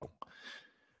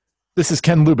This is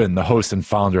Ken Lubin, the host and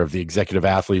founder of the Executive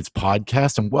Athletes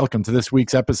Podcast, and welcome to this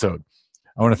week's episode.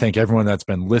 I want to thank everyone that's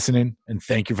been listening, and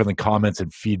thank you for the comments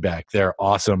and feedback. They're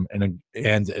awesome and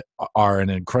are an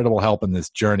incredible help in this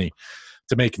journey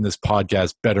to making this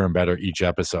podcast better and better each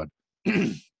episode.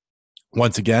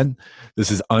 Once again,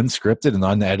 this is unscripted and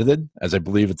unedited, as I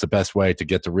believe it's the best way to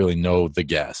get to really know the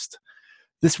guest.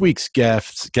 This week's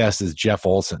guest is Jeff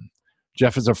Olson.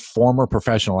 Jeff is a former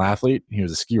professional athlete. He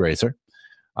was a ski racer.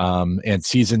 And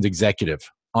seasoned executive,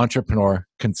 entrepreneur,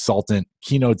 consultant,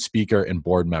 keynote speaker, and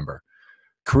board member.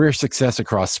 Career success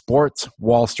across sports,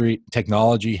 Wall Street,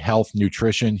 technology, health,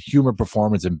 nutrition, human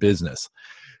performance, and business.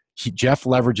 Jeff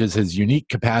leverages his unique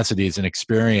capacities and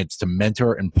experience to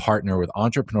mentor and partner with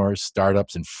entrepreneurs,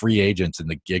 startups, and free agents in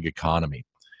the gig economy.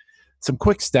 Some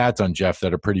quick stats on Jeff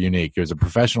that are pretty unique. He was a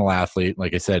professional athlete,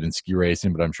 like I said, in ski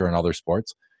racing, but I'm sure in other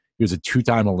sports. He was a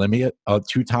two-time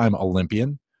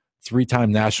Olympian,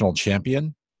 three-time national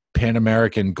champion, Pan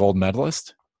American gold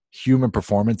medalist, human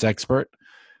performance expert,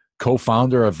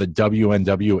 co-founder of the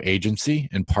WNW agency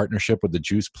in partnership with the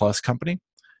Juice Plus company,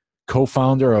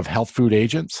 co-founder of Health Food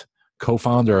Agents,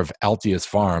 co-founder of Altius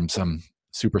Farms. I'm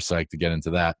super psyched to get into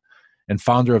that. And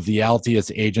founder of the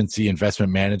Altius Agency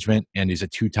Investment Management, and he's a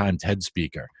two-time TED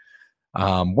speaker.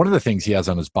 One of the things he has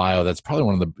on his bio that's probably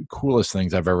one of the coolest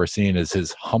things I've ever seen is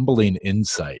his humbling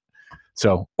insight.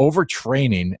 So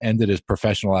overtraining ended his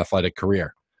professional athletic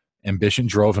career. Ambition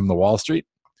drove him to Wall Street.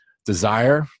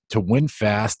 Desire to win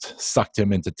fast sucked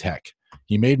him into tech.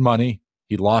 He made money,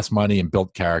 he lost money, and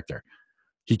built character.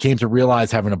 He came to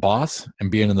realize having a boss and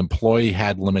being an employee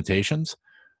had limitations,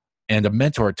 and a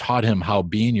mentor taught him how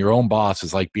being your own boss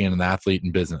is like being an athlete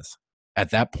in business.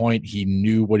 At that point, he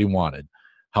knew what he wanted.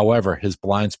 However, his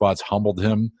blind spots humbled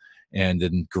him, and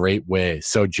in great ways.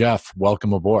 So, Jeff,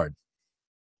 welcome aboard.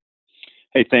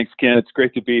 Hey, thanks, Ken. It's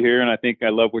great to be here, and I think I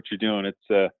love what you're doing.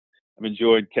 I've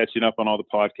enjoyed catching up on all the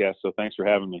podcasts, so thanks for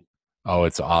having me. Oh,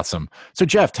 it's awesome. So,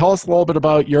 Jeff, tell us a little bit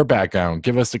about your background.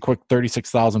 Give us a quick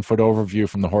 36,000-foot overview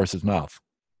from the horse's mouth.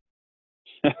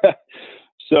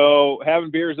 So,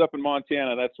 having beers up in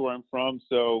Montana, that's where I'm from.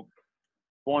 So,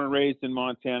 born and raised in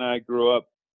Montana. I grew up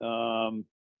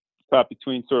caught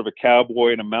between sort of a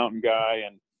cowboy and a mountain guy,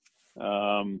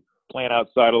 and playing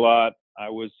outside a lot. I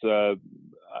was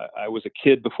a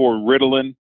kid before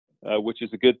Ritalin, which is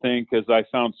a good thing because I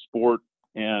found sport,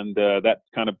 and that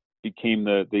kind of became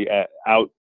the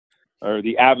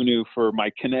avenue for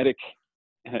my kinetic,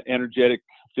 energetic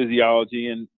physiology,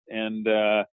 and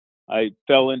I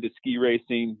fell into ski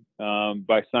racing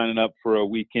by signing up for a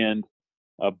weekend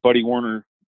Buddy Warner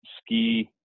ski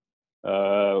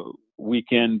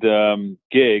weekend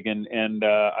gig, and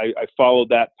I followed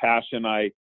that passion. I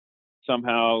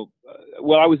somehow,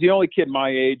 I was the only kid my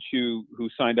age who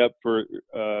signed up for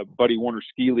Buddy Warner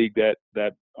Ski League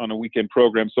that on a weekend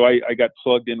program. So I got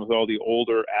plugged in with all the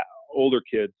older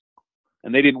kids,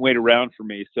 and they didn't wait around for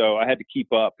me. So I had to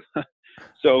keep up.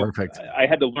 So Perfect. I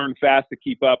had to learn fast to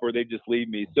keep up, or they'd just leave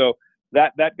me. So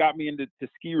that got me into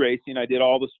ski racing. I did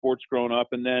all the sports growing up,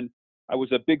 and then I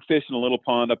was a big fish in a little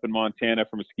pond up in Montana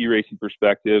from a ski racing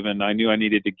perspective, and I knew I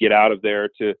needed to get out of there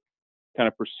to kind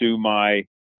of pursue my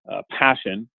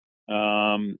passion.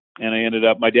 And I ended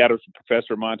up, my dad was a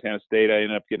professor at Montana State. I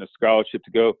ended up getting a scholarship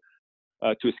to go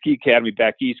to a ski academy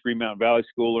back east, Green Mountain Valley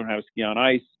School, learn how to ski on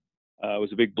ice. It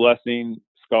was a big blessing.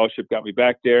 Scholarship got me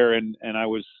back there, and I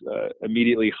was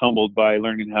immediately humbled by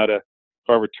learning how to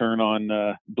carve a turn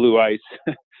on blue ice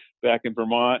back in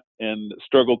Vermont, and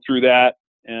struggled through that,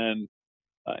 and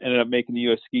ended up making the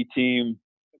U.S. ski team.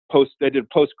 I did a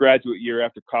postgraduate year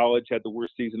after college, had the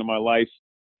worst season of my life.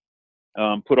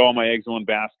 Put all my eggs in one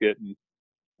basket,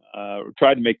 and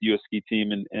tried to make the U.S. ski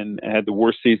team, and had the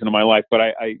worst season of my life. But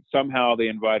I somehow they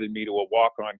invited me to a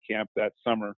walk-on camp that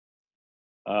summer.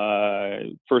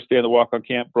 First day of the walk-on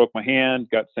camp, broke my hand,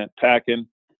 got sent packing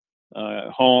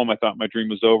home. I thought my dream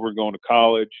was over, going to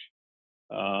college.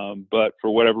 But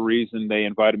for whatever reason, they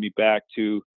invited me back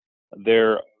to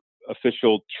their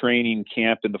official training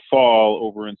camp in the fall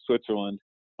over in Switzerland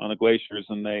on the glaciers,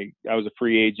 and I was a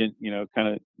free agent, kind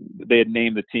of, they had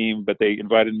named the team, but they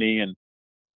invited me, and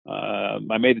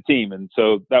I made the team. And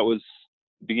so that was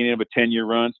the beginning of a 10-year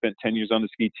run, spent 10 years on the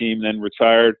ski team, then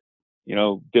retired,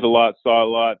 did a lot, saw a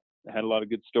lot, had a lot of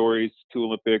good stories, 2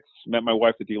 Olympics, met my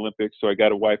wife at the Olympics. So I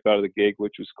got a wife out of the gig,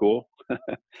 which was cool.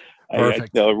 I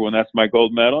tell everyone that's my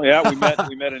gold medal. Yeah. We met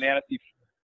in Annecy.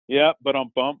 Yeah. But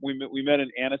on bump, we met in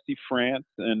Annecy, France,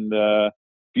 and,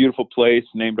 beautiful place.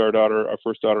 Named our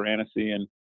first daughter, Annecy, and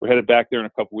we're headed back there in a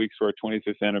couple weeks for our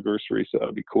 25th anniversary. So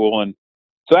that'll be cool. And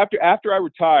so after I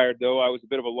retired, though, I was a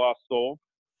bit of a lost soul.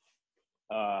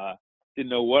 didn't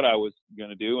know what I was going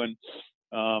to do. And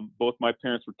both my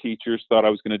parents were teachers, thought I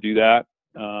was going to do that.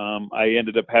 I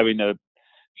ended up having a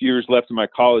few years left in my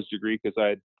college degree because I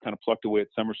had kind of plucked away at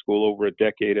summer school over a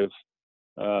decade of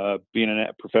being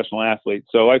a professional athlete.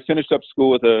 So I finished up school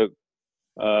with a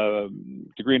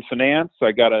degree in finance.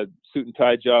 I got a suit and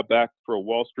tie job back for a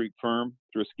Wall Street firm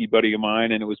through a ski buddy of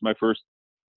mine, and it was my first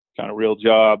kind of real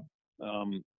job,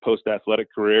 post-athletic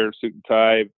career, suit and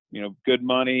tie, good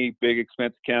money, big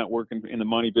expense account, working in the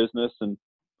money business, and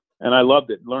I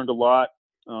loved it. Learned a lot.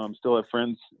 Still have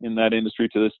friends in that industry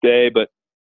to this day, but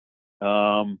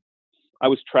I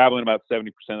was traveling about 70%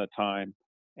 of the time,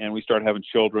 and we started having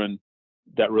children.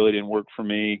 That really didn't work for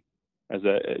me as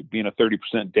being a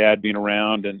 30% dad, being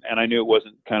around, and I knew it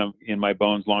wasn't kind of in my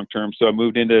bones long term. So I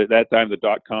moved into that time.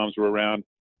 The .coms were around.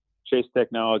 Chased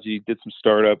technology, did some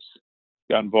startups,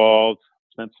 got involved,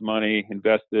 spent some money,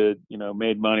 invested,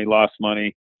 made money, lost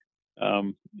money.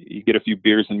 You get a few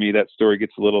beers in me, that story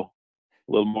gets a little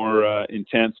more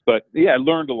intense. But yeah, I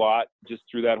learned a lot just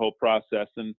through that whole process.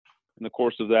 And in the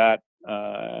course of that,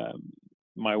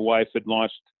 my wife had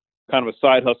launched kind of a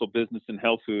side hustle business in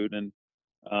health food, and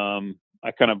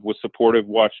I kind of was supportive,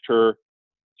 watched her.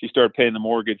 She started paying the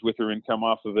mortgage with her income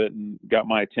off of it and got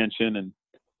my attention.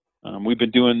 And we've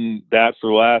been doing that for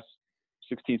the last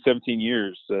 16, 17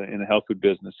 years in the health food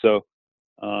business. So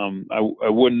I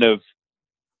wouldn't have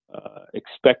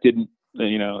expected,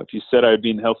 if you said I'd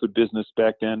be in the health food business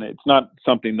back then, it's not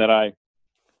something that I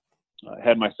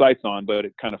had my sights on, but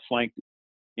it kind of flanked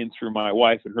in through my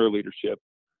wife and her leadership.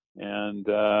 And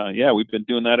yeah, we've been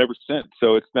doing that ever since.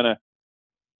 So it's been a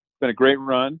great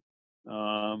run.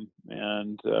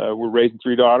 And we're raising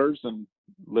 3 daughters and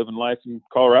living life in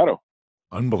Colorado.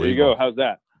 Unbelievable. There you go. How's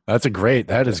that?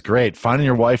 That is great. Finding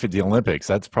your wife at the Olympics.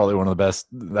 That's probably one of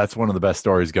the best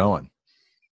stories going.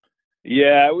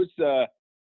 Yeah, it was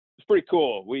pretty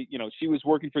cool. She was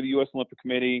working for the U.S. Olympic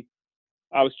Committee.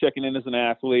 I was checking in as an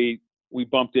athlete. We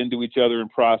bumped into each other in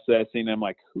processing. I'm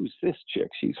like, who's this chick?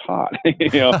 She's hot.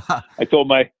 I told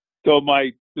my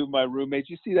roommates,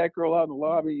 you see that girl out in the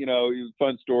lobby?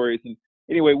 Fun stories. And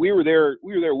anyway, we were there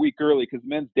a week early because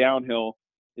men's downhill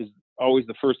is always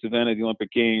the first event of the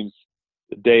Olympic Games,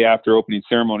 the day after opening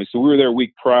ceremony. So we were there a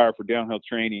week prior for downhill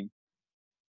training,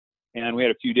 and we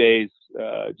had a few days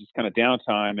just kind of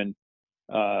downtime. And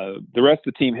the rest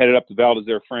of the team headed up to Val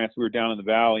d'Isère, France. We were down in the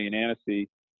valley in Annecy,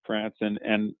 France, and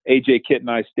AJ Kitt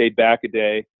and I stayed back a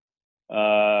day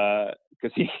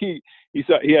because he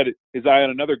had his eye on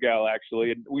another gal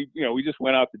actually, and we just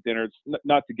went out to dinner. It's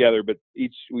not together, but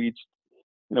we each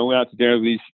went out to dinner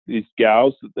with these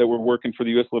gals that were working for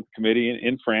the U.S. Olympic Committee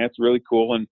in France. Really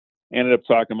cool, and ended up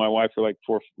talking to my wife for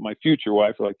my future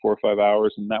wife for 4 or 5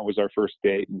 hours, and that was our first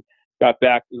date. And got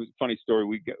back. It was a funny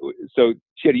story. So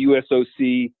she had a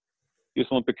USOC, U.S.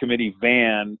 Olympic Committee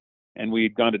van, and we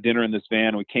had gone to dinner in this van.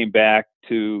 And we came back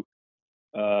to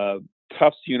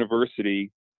Tufts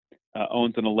University,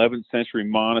 owns an 11th century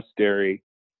monastery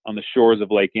on the shores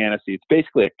of Lake Annecy. It's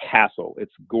basically a castle.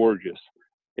 It's gorgeous.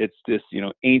 It's this,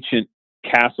 ancient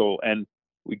castle. And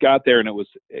we got there, and it was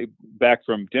back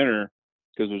from dinner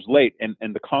because it was late, and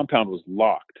the compound was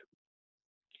locked.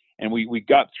 And we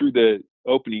got through the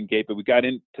opening gate, but we got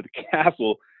into the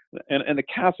castle, and the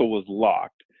castle was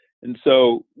locked. And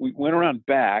so we went around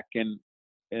back, and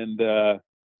it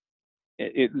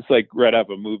was like right out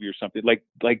of a movie or something. And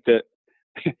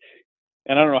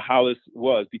I don't know how this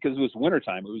was because it was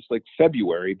wintertime. It was like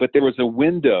February, but there was a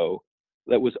window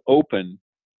that was open,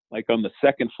 like on the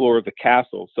second floor of the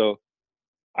castle. So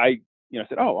I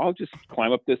said, oh, I'll just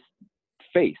climb up this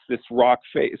rock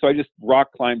face. So I just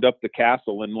rock climbed up the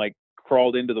castle and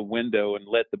crawled into the window and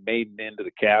let the maiden into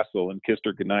the castle and kissed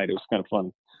her goodnight. It was kind of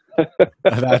fun.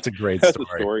 That's a great story.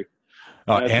 That's a story.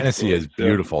 Annecy is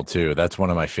beautiful too. That's one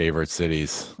of my favorite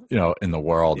cities, in the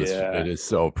world. Yeah. It is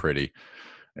so pretty.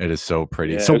 It is so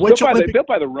pretty. Yeah. So built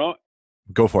by the Romans.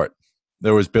 Go for it.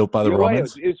 There was built by the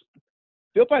Romans. It was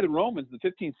built by the Romans in the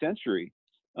 15th century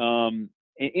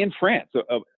in France.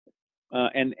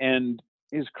 And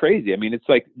it's crazy. I mean, it's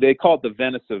like they call it the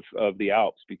Venice of the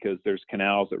Alps because there's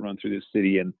canals that run through this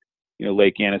city, and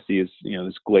Lake Annecy is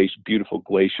this beautiful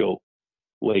glacial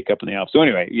lake up in the Alps. So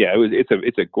anyway, yeah,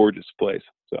 it's a gorgeous place.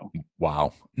 So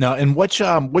wow. Now, and which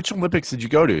Olympics did you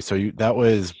go to? So what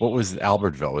was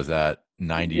Albertville? Was that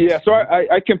 90? Yeah, so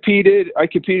I competed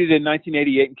in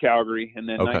 1988 in Calgary, and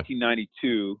then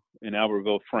 1992 in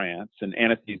Albertville, France, and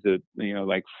Annecy's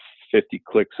 50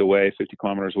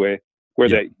 kilometers away.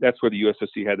 That's where the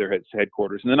USOC had their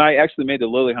headquarters. And then I actually made the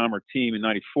Lillehammer team in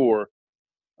 '94,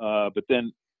 but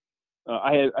then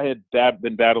I had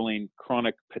been battling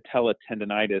chronic patella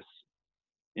tendonitis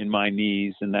in my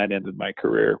knees, and that ended my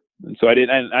career. And so I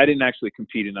didn't actually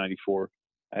compete in '94.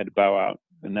 I had to bow out,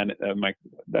 and then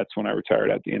that's when I retired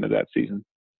at the end of that season.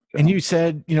 So. And you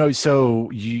said,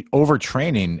 so you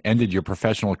overtraining ended your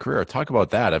professional career. Talk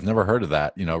about that. I've never heard of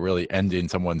that, really ending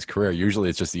someone's career. Usually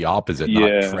it's just the opposite,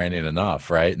 not training enough,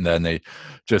 right? And then they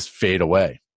just fade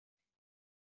away.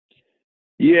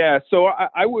 Yeah. So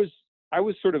I was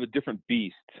sort of a different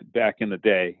beast back in the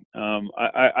day. I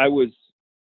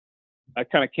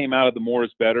kind of came out of the more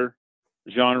is better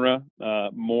genre,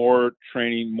 more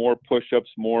training, more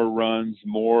push-ups, more runs,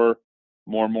 more.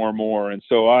 And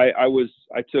so I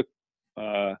took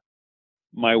my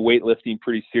weightlifting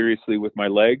pretty seriously with my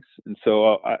legs. And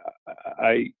so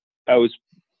I was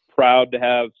proud to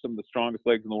have some of the strongest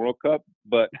legs in the World Cup,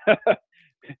 but it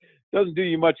doesn't do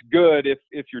you much good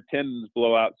if your tendons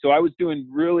blow out. So I was doing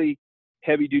really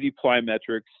heavy duty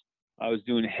plyometrics. I was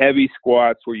doing heavy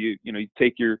squats where you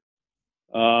take your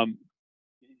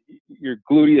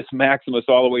gluteus maximus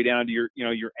all the way down to your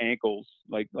ankles,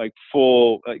 like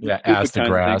full, ass to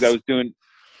grass. Things I was doing.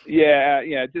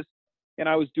 Just, and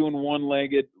I was doing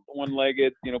one-legged, I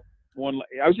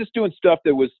was just doing stuff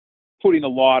that was putting a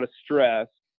lot of stress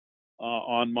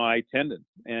on my tendons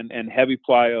and heavy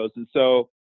plyos. And so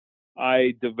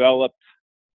I developed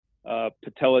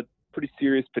pretty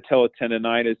serious patella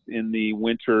tendonitis in the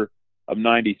winter of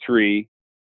 '93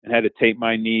 and had to tape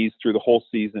my knees through the whole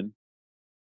season.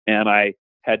 And I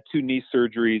had 2 knee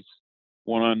surgeries,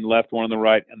 one on the left, one on the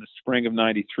right, in the spring of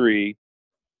 '93,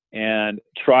 and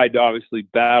tried to obviously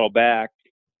battle back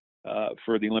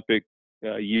for the Olympic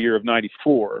year of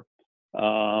 '94.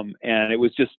 And it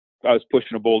was just, I was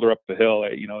pushing a boulder up the hill.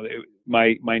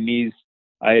 My knees,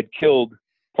 I had killed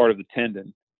part of the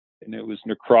tendon, and it was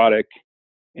necrotic,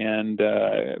 and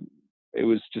it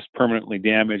was just permanently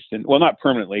damaged. And well, not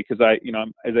permanently, because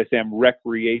as I say, I'm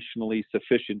recreationally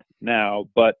sufficient now,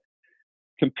 but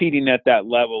competing at that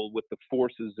level with the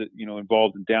forces that,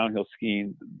 involved in downhill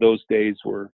skiing, those days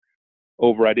were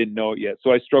over. I didn't know it yet.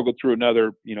 So I struggled through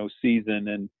another, season,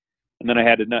 and then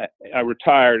I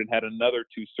retired and had another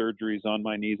 2 surgeries on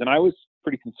my knees. And I was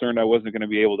pretty concerned I wasn't going to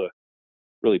be able to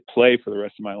really play for the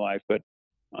rest of my life. But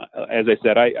as I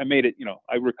said, I made it,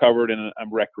 I recovered, and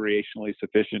I'm recreationally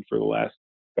sufficient for the last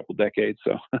couple decades.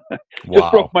 So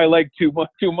just broke my leg 2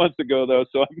 months ago, though.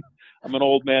 So I'm an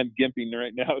old man gimping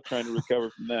right now, trying to recover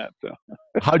from that. So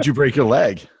how'd you break your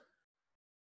leg?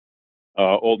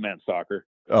 Old man soccer.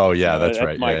 Oh yeah, that's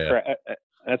right.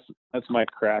 That's my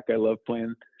crack. I love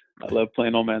playing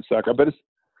old man soccer. But it's,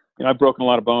 I've broken a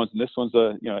lot of bones, and this one's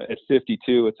at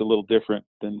 52, it's a little different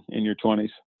than in your 20s.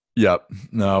 Yep.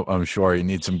 No, I'm sure you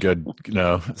need some good,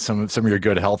 some of your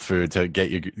good health food to get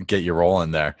you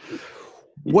rolling there.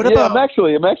 What about? I'm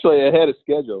actually ahead of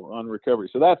schedule on recovery,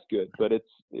 so that's good. But it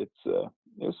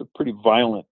was a pretty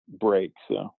violent break,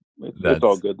 so it's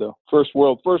all good though. First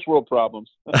world problems.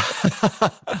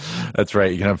 That's right.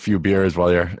 You can have a few beers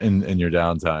while you're in your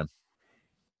downtime.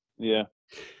 Yeah.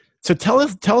 So tell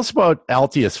us about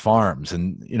Altius Farms,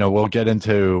 and we'll get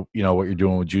into what you're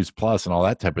doing with Juice Plus and all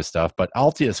that type of stuff. But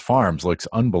Altius Farms looks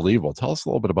unbelievable. Tell us a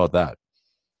little bit about that.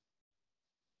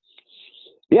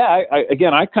 Yeah,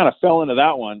 I kind of fell into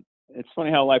that one. It's funny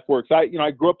how life works. I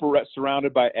grew up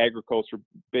surrounded by agriculture,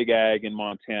 big ag in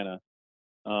Montana,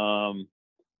 and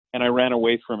I ran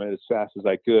away from it as fast as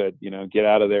I could. Get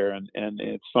out of there. And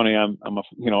it's funny. I'm a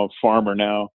farmer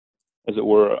now, as it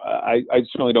were. I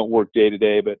certainly don't work day to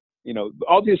day, but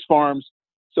Altius Farms.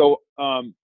 So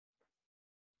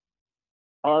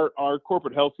our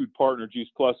corporate health food partner, Juice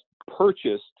Plus,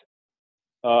 purchased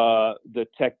the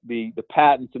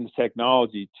patents and the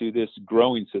technology to this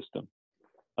growing system,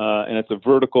 and it's a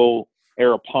vertical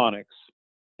aeroponics,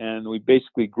 and we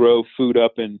basically grow food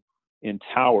up in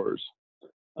towers.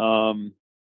 And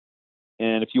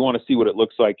if you want to see what it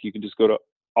looks like, you can just go to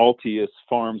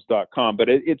altiusfarms.com. But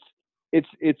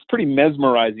it's pretty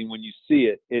mesmerizing when you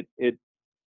see it.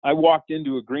 I walked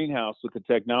into a greenhouse with the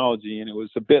technology, and it was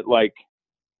a bit like,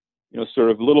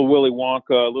 sort of little Willy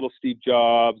Wonka, a little Steve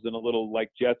Jobs, and a little like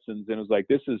Jetsons. And it was like,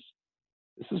 this is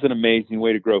an amazing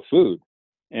way to grow food.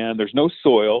 And there's no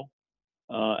soil.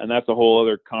 And that's a whole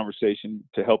other conversation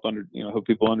to help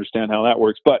people understand how that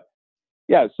works. But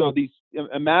yeah, so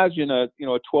imagine a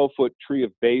 12-foot tree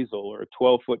of basil, or a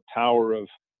 12-foot tower of,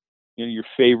 your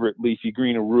favorite leafy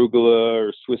green arugula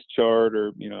or Swiss chard,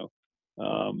 or,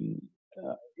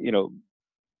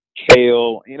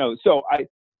 kale, so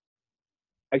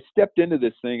I stepped into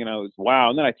this thing, and I was, wow.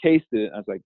 And then I tasted it, and I was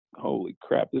like, holy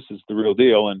crap, this is the real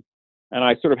deal. And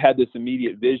I sort of had this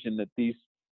immediate vision that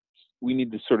we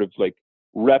need to sort of like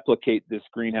replicate this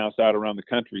greenhouse out around the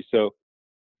country. So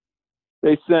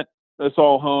they sent us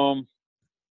all home,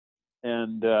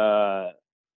 and I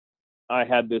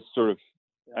had this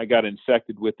I got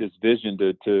infected with this vision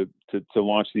to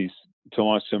launch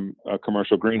some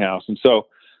commercial greenhouse. And so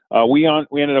we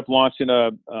ended up launching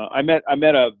I met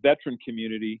a veteran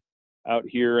community out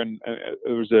here, and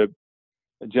there was a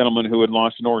gentleman who had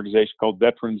launched an organization called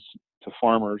Veterans to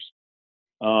Farmers.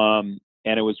 And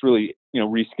it was really,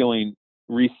 reskilling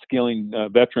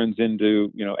veterans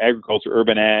into, agriculture,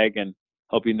 urban ag, and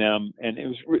helping them. And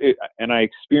and I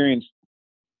experienced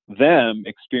them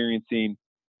experiencing,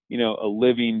 a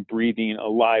living, breathing,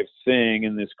 alive thing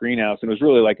in this greenhouse. And it was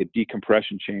really like a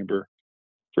decompression chamber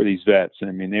for these vets. And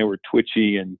I mean, they were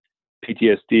twitchy and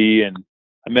PTSD. And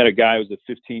I met a guy who was a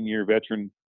 15-year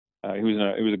veteran. He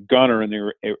was a gunner in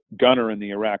the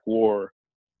Iraq War.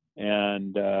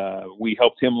 And we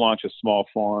helped him launch a small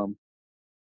farm.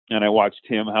 And I watched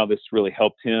how this really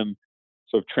helped him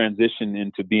sort of transition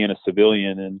into being a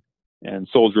civilian and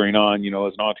soldiering on,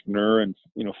 as an entrepreneur, and,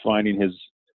 finding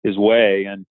his way.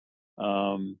 And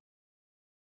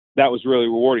that was really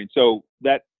rewarding. So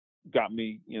that got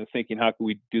me, thinking, how can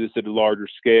we do this at a larger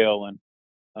scale? And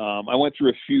I went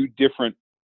through a few different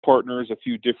partners, a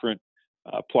few different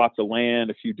plots of land,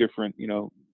 a few different,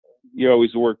 you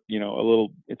always work,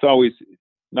 it's always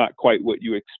not quite what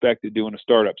you expect to do in a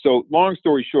startup. So long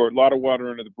story short, a lot of water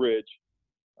under the bridge.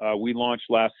 We launched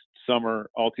last summer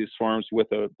Altius Farms with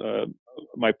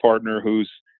my partner, it's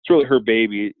really her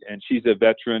baby, and she's a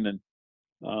veteran, and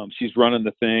she's running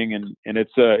the thing, and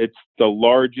it's the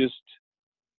largest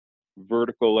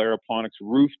vertical aeroponics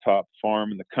rooftop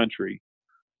farm in the country.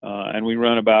 And we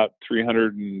run about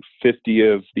 350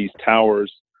 of these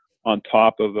towers on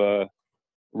top of a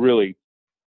really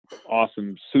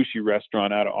awesome sushi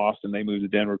restaurant out of Austin. They moved to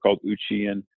Denver, called Uchi.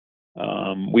 And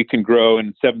we can grow,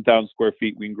 in 7,000 square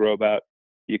feet, we can grow about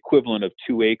the equivalent of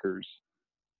 2 acres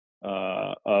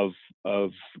of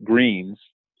greens.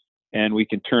 And we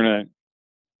can turn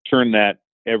that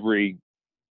every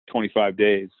 25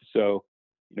 days. So,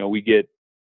 we get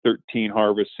 13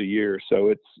 harvests a year.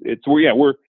 So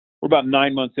we're about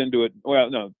 9 months into it. Well,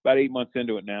 no, about 8 months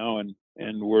into it now. And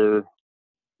it's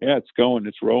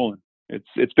rolling.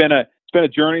 It's been a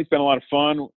journey. It's been a lot of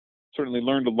fun. Certainly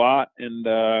learned a lot, and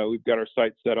we've got our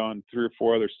sights set on 3 or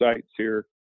 4 other sites here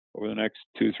over the next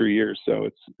 2-3 years. So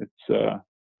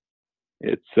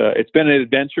it's been an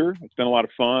adventure. It's been a lot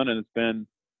of fun, and it's been,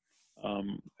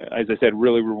 as I said,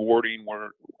 really rewarding. We're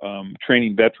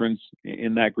training veterans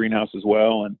in that greenhouse as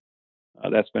well, and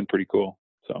that's been pretty cool.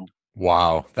 So.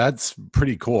 Wow, that's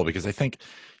pretty cool, because I think,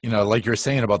 like you're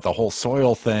saying about the whole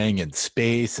soil thing and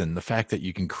space, and the fact that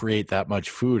you can create that much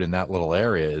food in that little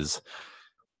area is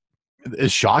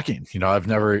shocking. I've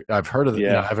heard of,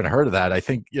 Yeah. I haven't heard of that. I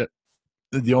think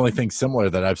the only thing similar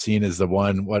that I've seen is the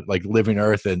one, like Living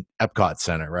Earth and Epcot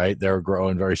Center, right? They're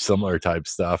growing very similar type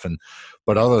stuff.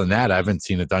 But other than that, I haven't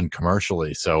seen it done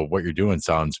commercially. So what you're doing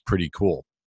sounds pretty cool.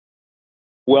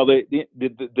 Well, the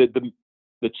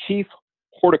chief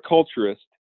horticulturist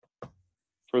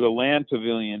for the land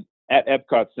pavilion at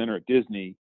Epcot Center at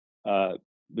Disney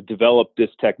developed this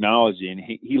technology, and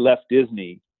he left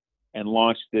Disney and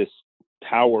launched this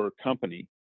tower company.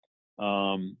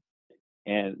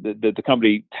 And the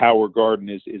company Tower Garden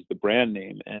is the brand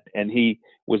name. And he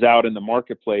was out in the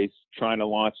marketplace trying to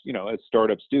launch, as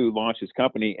startups do, launch his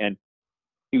company. And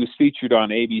he was featured on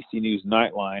ABC News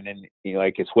Nightline, and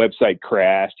his website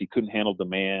crashed. He couldn't handle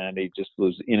demand. He just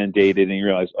was inundated, and he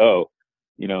realized,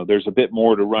 there's a bit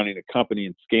more to running a company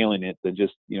and scaling it than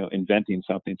just, inventing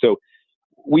something. So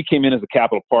we came in as a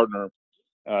capital partner,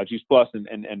 Juice Plus,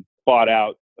 and bought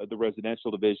out the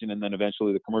residential division, and then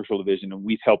eventually the commercial division. And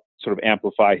we've helped sort of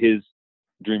amplify his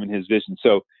dream and his vision.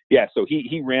 So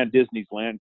he ran Disney's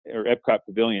land, or Epcot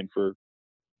Pavilion, for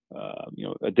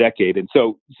a decade. And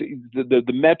so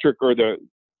the metric, or so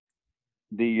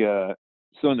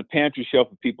in the pantry shelf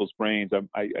of people's brains,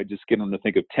 I just get them to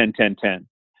think of 10-10-10.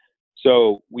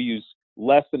 So we use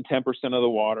less than 10% of the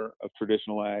water of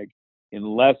traditional ag in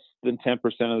less than 10% of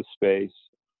the space,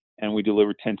 and we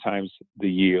deliver 10 times the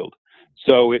yield.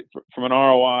 So from an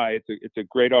ROI, it's a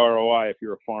great ROI if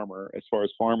you're a farmer. As far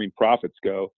as farming profits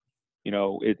go,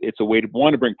 it's a way to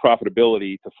bring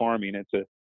profitability to farming.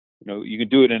 You can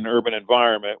do it in an urban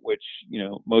environment, which,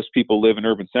 most people live in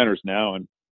urban centers now, and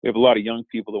we have a lot of young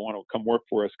people that want to come work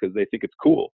for us because they think it's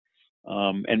cool.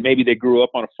 And maybe they grew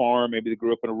up on a farm, maybe they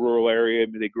grew up in a rural area,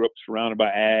 maybe they grew up surrounded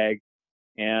by ag,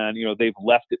 and, they've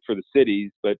left it for the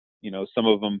cities. But, some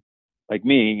of them, like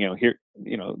me, here,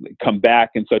 they come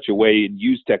back in such a way and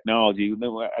use technology. Then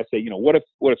I say, what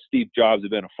if Steve Jobs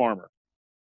had been a farmer?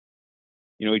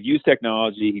 he'd use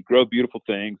technology, he'd grow beautiful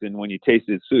things, and when you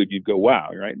tasted his food, you'd go, wow,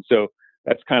 right? And so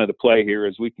that's kind of the play here,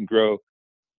 is we can grow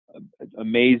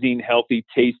amazing, healthy,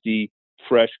 tasty,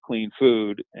 fresh, clean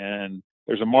food, and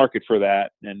there's a market for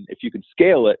that. And if you can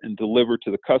scale it and deliver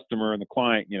to the customer and the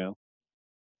client,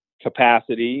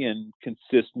 capacity and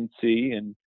consistency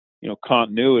and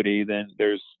continuity, then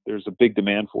there's a big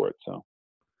demand for it. So.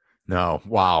 No,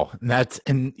 wow.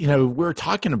 And we were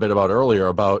talking a bit about earlier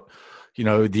about,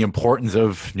 the importance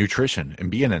of nutrition and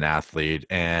being an athlete.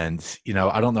 And,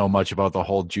 I don't know much about the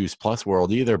whole Juice Plus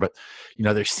world either, but,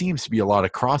 there seems to be a lot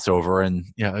of crossover in,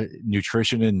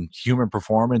 nutrition and human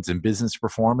performance and business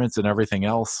performance and everything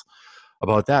else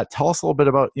about that. Tell us a little bit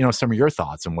about, some of your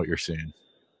thoughts and what you're seeing.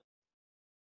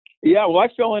 Yeah, well, I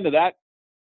fell into that,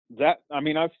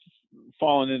 I've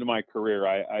fallen into my career.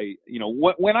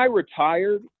 When I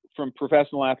retired from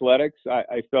professional athletics,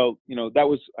 I felt,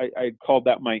 I called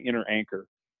that my inner anchor.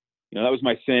 That was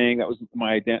my thing. That was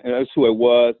my identity. That was who I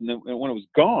was. And then when it was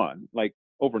gone, like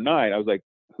overnight, I was like,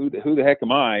 who the heck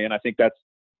am I? And I think that's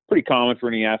pretty common for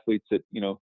any athletes that,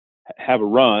 have a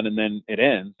run and then it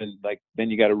ends. And then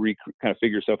you got to kind of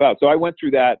figure yourself out. So I went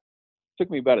through that. It took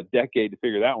me about a decade to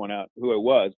figure that one out, who I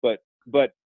was. But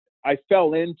I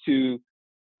fell into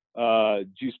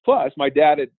Juice Plus. My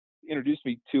dad had introduced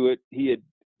me to it. He had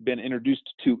been introduced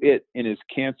to it in his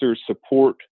cancer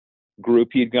support group.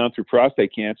 He had gone through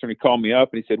prostate cancer, and he called me up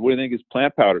and he said, "What do you think of this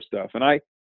plant powder stuff?" And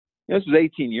this was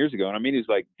 18 years ago. And he was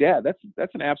like, "Dad,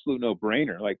 that's an absolute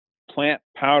no-brainer. Like, plant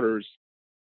powders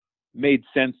made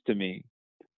sense to me."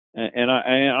 And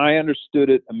I understood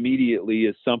it immediately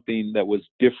as something that was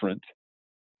different,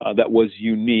 that was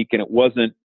unique, and it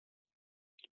wasn't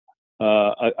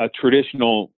a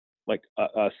traditional, like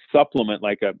a supplement,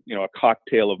 like a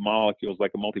cocktail of molecules,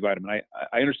 like a multivitamin.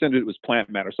 I understood it was plant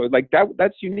matter. So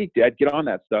that's unique, Dad. Get on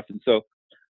that stuff. And so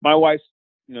my wife's,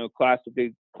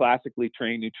 classically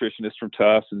trained nutritionist from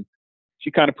Tufts, and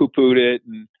she kind of poo-pooed it.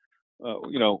 And,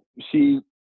 she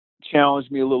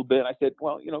challenged me a little bit. I said,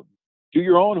 well, do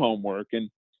your own homework. And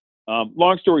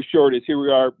long story short is, here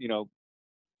we are,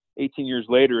 18 years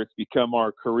later, it's become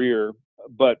our career.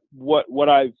 But what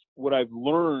I've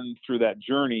learned through that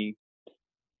journey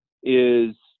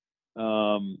is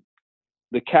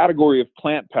the category of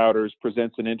plant powders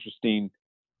presents an interesting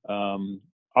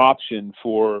option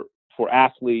for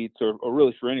athletes, or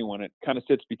really for anyone. It kind of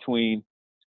sits between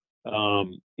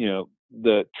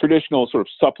the traditional sort of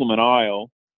supplement aisle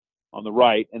on the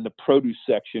right and the produce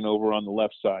section over on the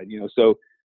left side. So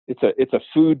it's a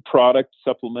food product,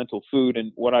 supplemental food.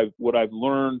 And what I've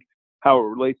learned, how it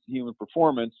relates to human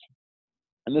performance,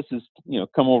 and this has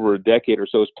come over a decade or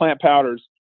so, is plant powders.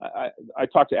 I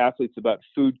talk to athletes about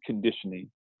food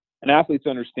conditioning, and athletes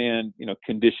understand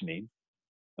conditioning,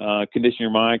 condition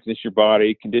your mind, condition your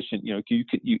body, condition.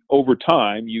 You over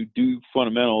time, you do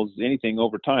fundamentals, anything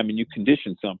over time, and you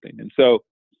condition something. And so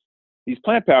these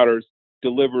plant powders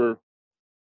deliver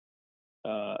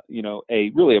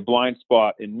a blind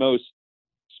spot in most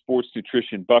sports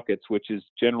nutrition buckets, which is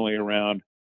generally around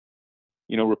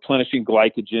replenishing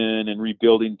glycogen and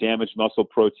rebuilding damaged muscle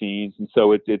proteins. And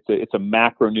so it's a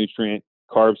macronutrient,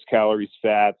 carbs, calories,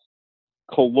 fats,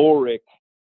 caloric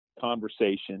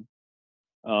conversation.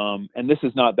 And this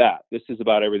is not that. This is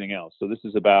about everything else. So this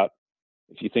is about,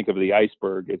 if you think of the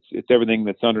iceberg, it's everything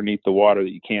that's underneath the water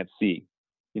that you can't see.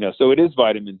 So it is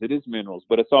vitamins, it is minerals,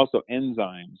 but it's also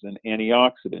enzymes and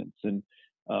antioxidants and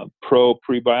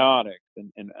prebiotics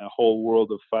and a whole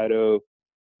world of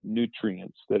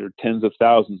phytonutrients that are tens of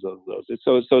thousands of those.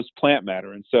 So it's plant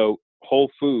matter. And so whole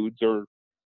foods are,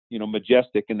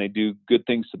 majestic, and they do good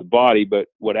things to the body. But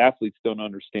what athletes don't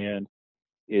understand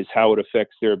is how it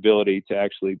affects their ability to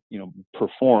actually,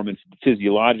 perform. And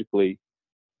physiologically,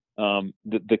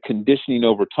 the conditioning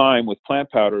over time with plant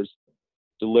powders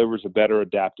delivers a better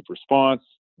adaptive response.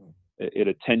 It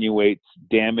attenuates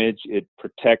damage. It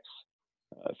protects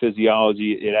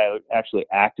physiology. It actually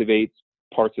activates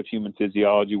parts of human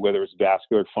physiology, whether it's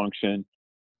vascular function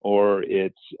or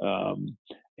it's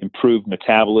improved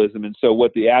metabolism. And so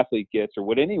what the athlete gets, or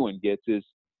what anyone gets, is,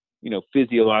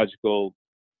 physiological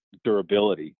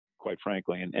durability, quite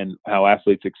frankly, and how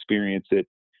athletes experience it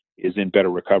is in better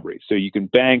recovery. So you can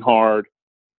bang hard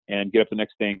and get up the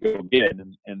next day and go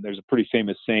again. And there's a pretty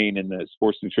famous saying in the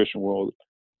sports nutrition world,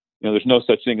 there's no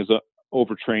such thing as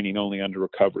overtraining, only under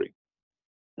recovery.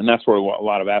 And that's where a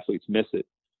lot of athletes miss it,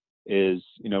 is,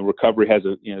 recovery has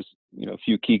a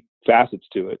few key facets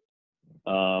to it.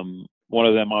 One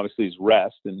of them obviously is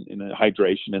rest and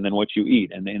hydration, and then what you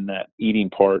eat. And in that eating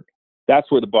part,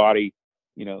 that's where the body,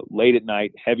 late at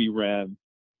night, heavy REM,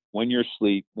 when you're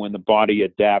asleep, when the body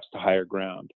adapts to higher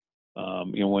ground.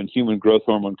 When human growth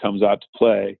hormone comes out to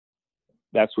play,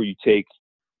 that's where you take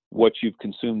what you've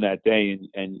consumed that day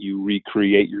and you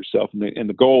recreate yourself. And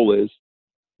the goal is,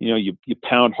 you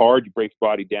pound hard, you break the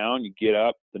body down, you get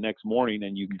up the next morning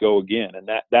and you can go again. And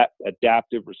that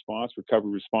adaptive response,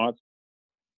 recovery response,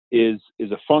 is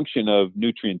a function of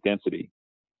nutrient density.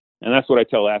 And that's what I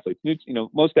tell athletes.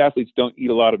 Most athletes don't eat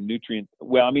a lot of nutrients.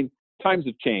 Well, I mean, times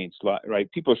have changed,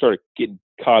 right? People are sort of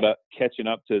catching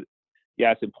up to,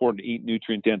 yeah, it's important to eat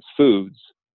nutrient-dense foods,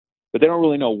 but they don't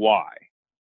really know why.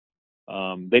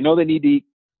 They know they need to eat,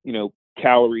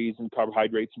 calories and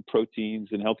carbohydrates and proteins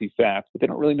and healthy fats, but they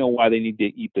don't really know why they need to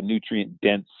eat the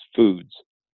nutrient-dense foods.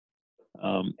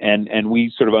 And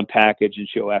we sort of unpackage and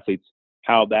show athletes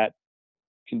how that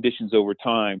conditions over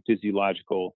time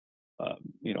physiological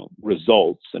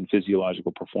results and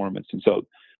physiological performance. And so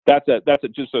that's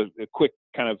just a quick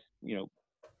kind of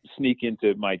sneak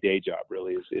into my day job.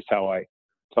 Really is how I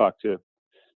talk to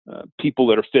people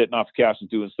that are fit and off the couch and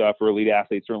doing stuff, or elite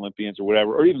athletes or Olympians or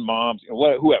whatever, or even moms,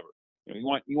 whoever. You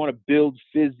want to build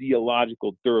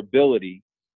physiological durability.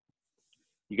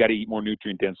 You got to eat more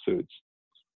nutrient dense foods.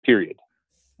 Period.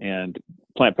 And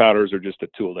plant powders are just a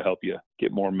tool to help you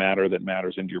get more matter that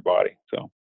matters into your body.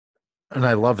 So. And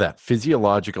I love that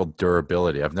physiological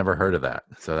durability. I've never heard of that.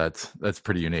 So that's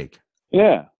pretty unique.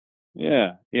 Yeah.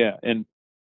 And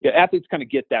athletes kind of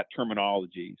get that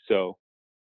terminology. So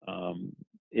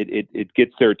it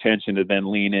gets their attention to then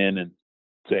lean in and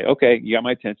say, okay, you got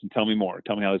my attention. Tell me more.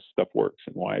 Tell me how this stuff works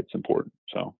and why it's important.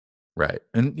 So. Right.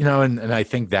 And, and I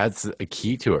think that's a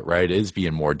key to it, right? Is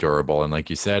being more durable. And like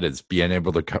you said, it's being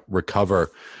able to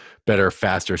recover better,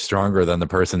 faster, stronger than the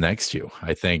person next to you.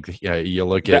 I think you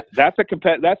look at that's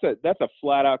a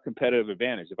flat out competitive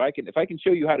advantage. If I can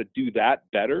show you how to do that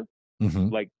better,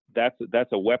 like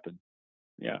that's a weapon.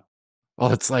 Yeah.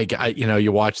 Well, it's like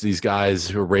you watch these guys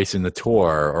who are racing the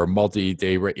tour or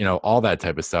multi-day, all that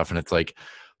type of stuff, and it's like,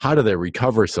 how do they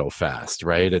recover so fast,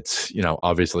 right? It's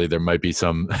obviously there might be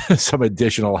some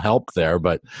additional help there,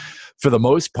 but for the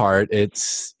most part,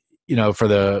 it's for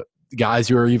the guys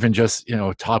who are even just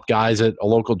top guys at a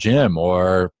local gym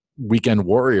or weekend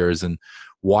warriors, and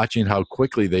watching how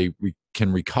quickly they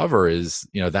can recover is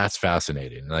that's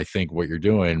fascinating. And I think what you're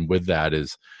doing with that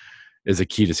is a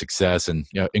key to success, and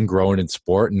in growing in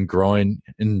sport and growing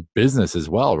in business as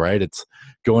well, right? It's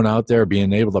going out there,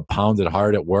 being able to pound it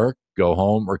hard at work, go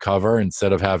home, recover,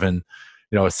 instead of having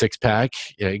a six pack.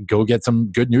 Go get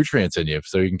some good nutrients in you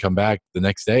so you can come back the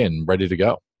next day and ready to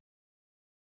go.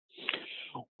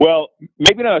 Well,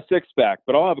 maybe not a six pack,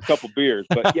 but I'll have a couple beers.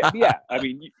 But yeah. I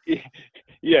mean,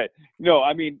 yeah. No,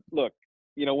 I mean, look,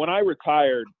 when I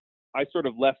retired, I sort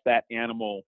of left that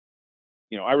animal.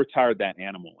 I retired that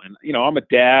animal, and I'm a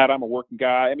dad. I'm a working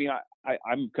guy. I mean,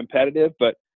 I'm competitive,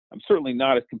 but I'm certainly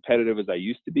not as competitive as I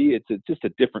used to be. It's just a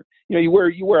different. You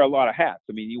wear a lot of hats.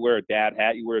 I mean, you wear a dad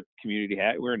hat, you wear a community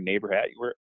hat, you wear a neighbor hat, you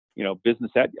wear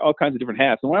business hat, all kinds of different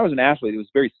hats. And when I was an athlete, it was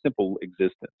very simple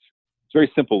existence. It's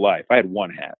very simple life. I had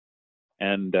one hat,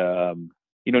 and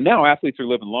now athletes are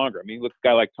living longer. I mean, look at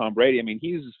a guy like Tom Brady. I mean, he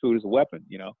uses food as a weapon.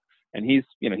 And he's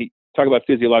he talk about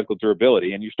physiological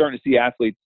durability, and you're starting to see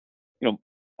athletes.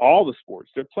 All the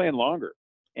sports, they're playing longer.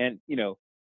 And,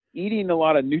 eating a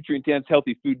lot of nutrient-dense,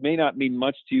 healthy food may not mean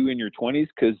much to you in your 20s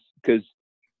because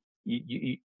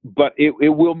but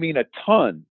it will mean a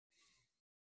ton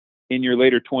in your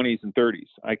later 20s and 30s.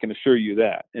 I can assure you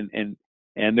that. And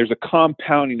there's a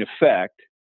compounding effect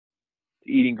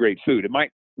to eating great food. It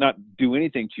might not do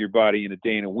anything to your body in a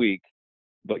day and a week,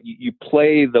 but you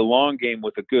play the long game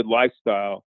with a good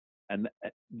lifestyle, and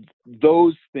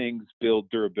those things build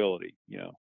durability,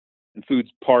 and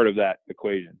food's part of that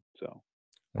equation. So.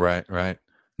 Right.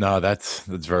 No, that's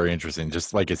very interesting.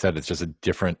 Just like I said, it's just a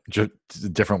different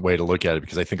way to look at it,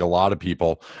 because I think a lot of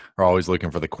people are always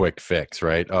looking for the quick fix,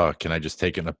 right? Oh, can I just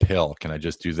take in a pill? Can I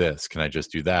just do this? Can I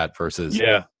just do that? Versus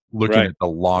looking at the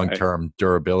long-term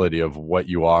durability of what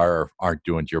you are or aren't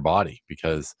doing to your body.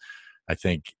 Because I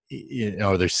think,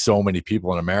 there's so many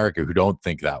people in America who don't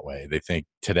think that way. They think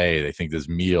today, they think this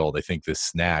meal, they think this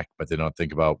snack, but they don't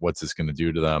think about what's this going to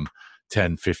do to them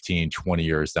 10, 15, 20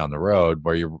 years down the road,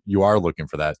 where you are looking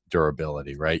for that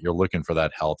durability, right? You're looking for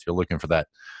that health. You're looking for that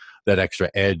extra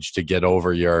edge to get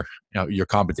over your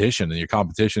competition, and your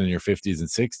competition in your 50s and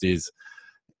 60s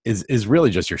is really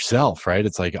just yourself, right?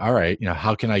 It's like, all right,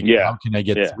 how can I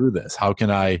get through this? How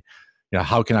can I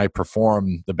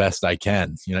perform the best I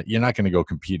can? You're not going to go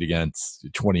compete against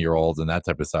 20-year-olds and that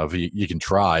type of stuff. You can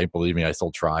try, believe me, I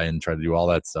still try to do all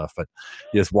that stuff, but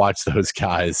you just watch those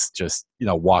guys just,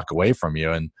 walk away from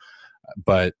you.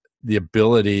 But the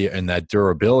ability and that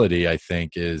durability, I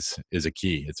think, is a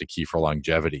key. It's a key for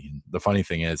longevity. And the funny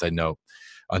thing is, I know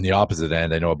on the opposite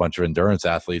end, I know a bunch of endurance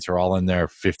athletes are all in their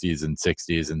 50s and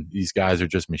 60s, and these guys are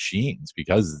just machines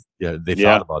because they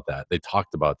thought about that, they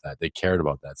talked about that, they cared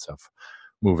about that stuff,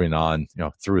 moving on,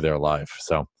 through their life.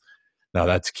 So, no,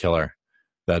 that's killer.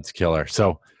 That's killer.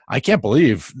 So I can't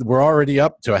believe we're already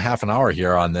up to a half an hour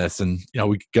here on this. And,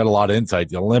 we got a lot of insight,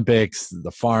 the Olympics,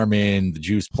 the farming, the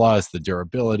Juice Plus, the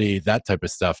durability, that type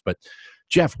of stuff. But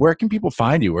Jeff, where can people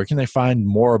find you? Where can they find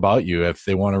more about you if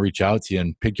they want to reach out to you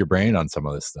and pick your brain on some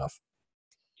of this stuff?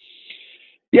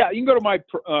 Yeah, you can go to my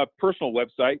personal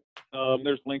website.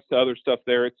 There's links to other stuff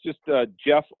there. It's just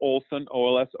Jeff Olson,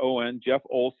 OLSON,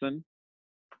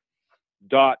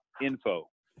 jeffolson.info.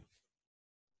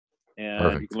 And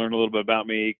Perfect. You can learn a little bit about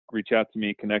me, reach out to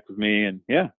me, connect with me, and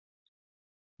yeah.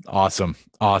 Awesome.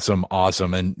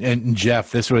 And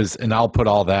Jeff, and I'll put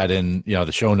all that in,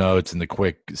 the show notes and the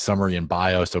quick summary and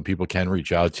bio so people can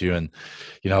reach out to you, and,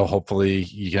 hopefully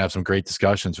you can have some great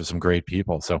discussions with some great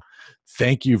people. So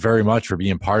thank you very much for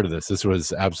being part of this. This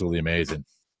was absolutely amazing.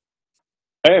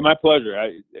 Hey, my pleasure.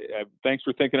 I thanks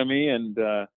for thinking of me, and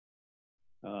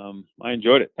I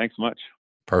enjoyed it. Thanks so much.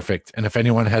 Perfect. And if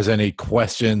anyone has any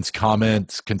questions,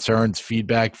 comments, concerns,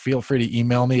 feedback, feel free to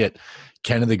email me at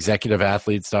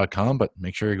ken@executiveathletes.com, but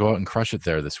make sure you go out and crush it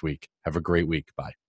there this week. Have a great week. Bye.